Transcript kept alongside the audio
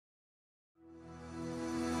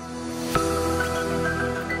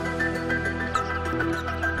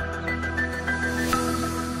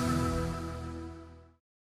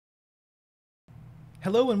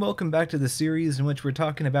Hello and welcome back to the series in which we're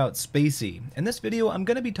talking about spaCy. In this video, I'm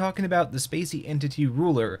going to be talking about the spaCy entity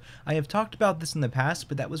ruler. I have talked about this in the past,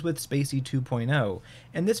 but that was with spaCy 2.0.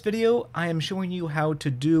 In this video, I am showing you how to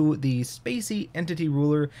do the spaCy entity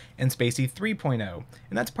ruler in spaCy 3.0,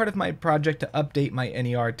 and that's part of my project to update my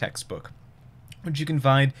NER textbook, which you can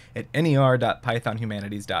find at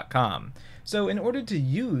ner.pythonhumanities.com. So in order to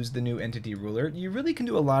use the new entity ruler, you really can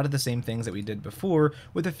do a lot of the same things that we did before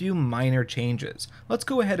with a few minor changes. Let's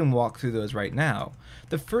go ahead and walk through those right now.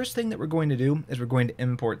 The first thing that we're going to do is we're going to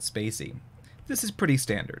import spaCy. This is pretty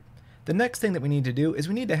standard. The next thing that we need to do is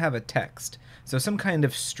we need to have a text, so some kind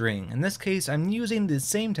of string. In this case, I'm using the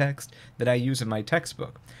same text that I use in my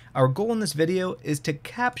textbook. Our goal in this video is to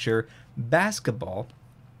capture basketball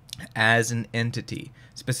as an entity,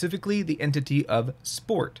 specifically the entity of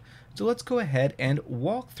sport. So let's go ahead and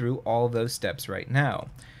walk through all of those steps right now.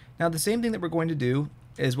 Now the same thing that we're going to do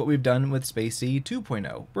is what we've done with spaCy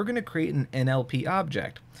 2.0. We're going to create an NLP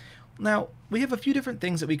object. Now we have a few different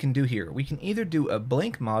things that we can do here. We can either do a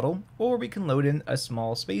blank model, or we can load in a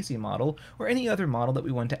small spaCy model, or any other model that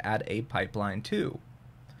we want to add a pipeline to.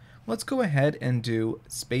 Let's go ahead and do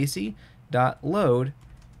spaCy.load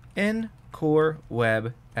in core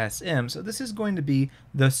web sm. So this is going to be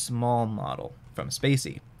the small model from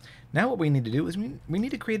spaCy. Now what we need to do is we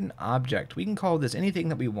need to create an object. We can call this anything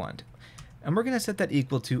that we want. And we're going to set that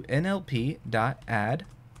equal to nlp.add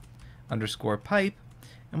underscore pipe.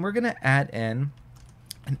 And we're going to add in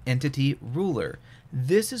an entity ruler.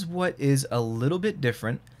 This is what is a little bit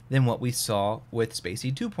different than what we saw with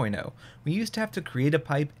spaCy 2.0. We used to have to create a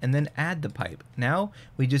pipe and then add the pipe. Now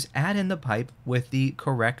we just add in the pipe with the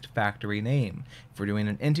correct factory name. If we're doing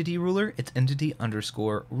an entity ruler, it's entity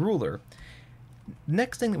underscore ruler.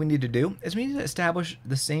 Next thing that we need to do is we need to establish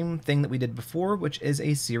the same thing that we did before, which is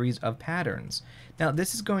a series of patterns. Now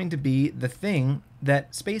this is going to be the thing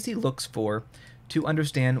that spaCy looks for to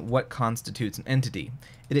understand what constitutes an entity.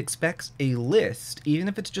 It expects a list. Even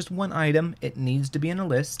if it's just one item, it needs to be in a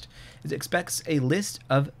list. It expects a list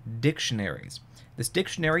of dictionaries. This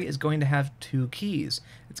dictionary is going to have two keys.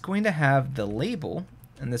 It's going to have the label,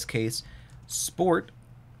 in this case sport.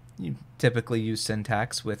 You typically use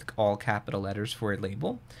syntax with all capital letters for a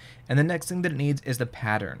label. And the next thing that it needs is the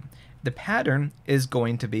pattern. The pattern is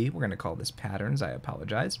going to be, we're going to call this patterns, I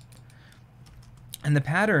apologize. And the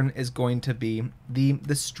pattern is going to be the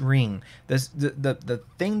string, the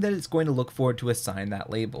thing that it's going to look for to assign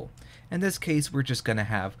that label. In this case, we're just going to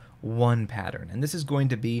have one pattern, and this is going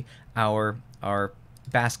to be our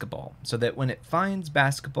basketball, so that when it finds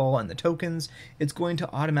basketball and the tokens, it's going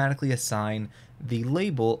to automatically assign the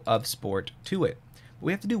label of sport to it. But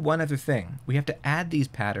we have to do one other thing. We have to add these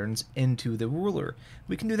patterns into the ruler.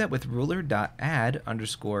 We can do that with ruler.add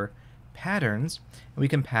underscore patterns, and we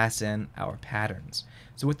can pass in our patterns.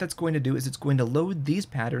 So what that's going to do is it's going to load these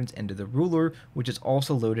patterns into the ruler, which is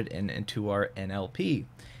also loaded into our NLP.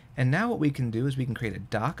 And now what we can do is we can create a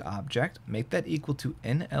doc object, make that equal to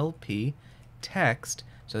NLP text.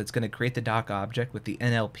 So it's going to create the doc object with the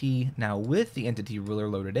NLP now with the entity ruler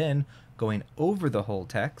loaded in, going over the whole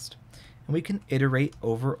text. And we can iterate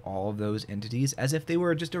over all of those entities as if they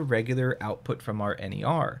were just a regular output from our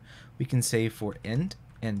NER. We can say for int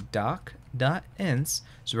and doc.ints,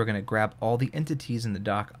 so we're going to grab all the entities in the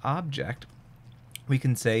doc object. We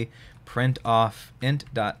can say print off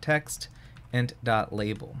int.text,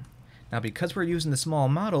 int.label. Now because we're using the small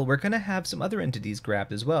model, we're going to have some other entities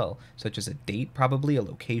grabbed as well, such as a date, probably a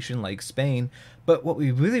location like Spain, but what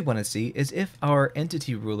we really want to see is if our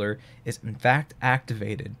entity ruler is in fact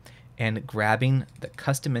activated and grabbing the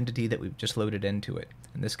custom entity that we've just loaded into it.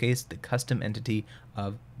 In this case, the custom entity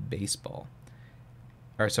of basketball.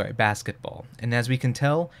 And as we can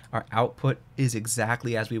tell, our output is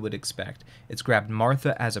exactly as we would expect. It's grabbed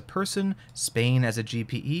Martha as a person, Spain as a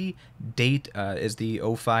GPE, date is the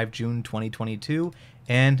 05 June 2022,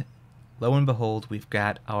 and lo and behold, we've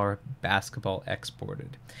got our basketball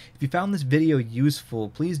exported. If you found this video useful,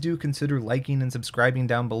 please do consider liking and subscribing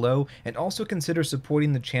down below, and also consider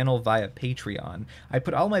supporting the channel via Patreon. I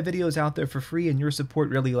put all my videos out there for free, and your support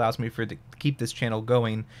really allows me to keep this channel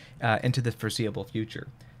going into the foreseeable future.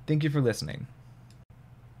 Thank you for listening.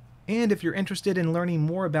 And if you're interested in learning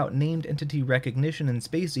more about named entity recognition in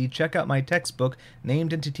spaCy, check out my textbook,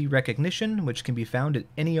 Named Entity Recognition, which can be found at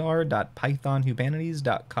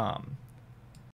ner.pythonhumanities.com.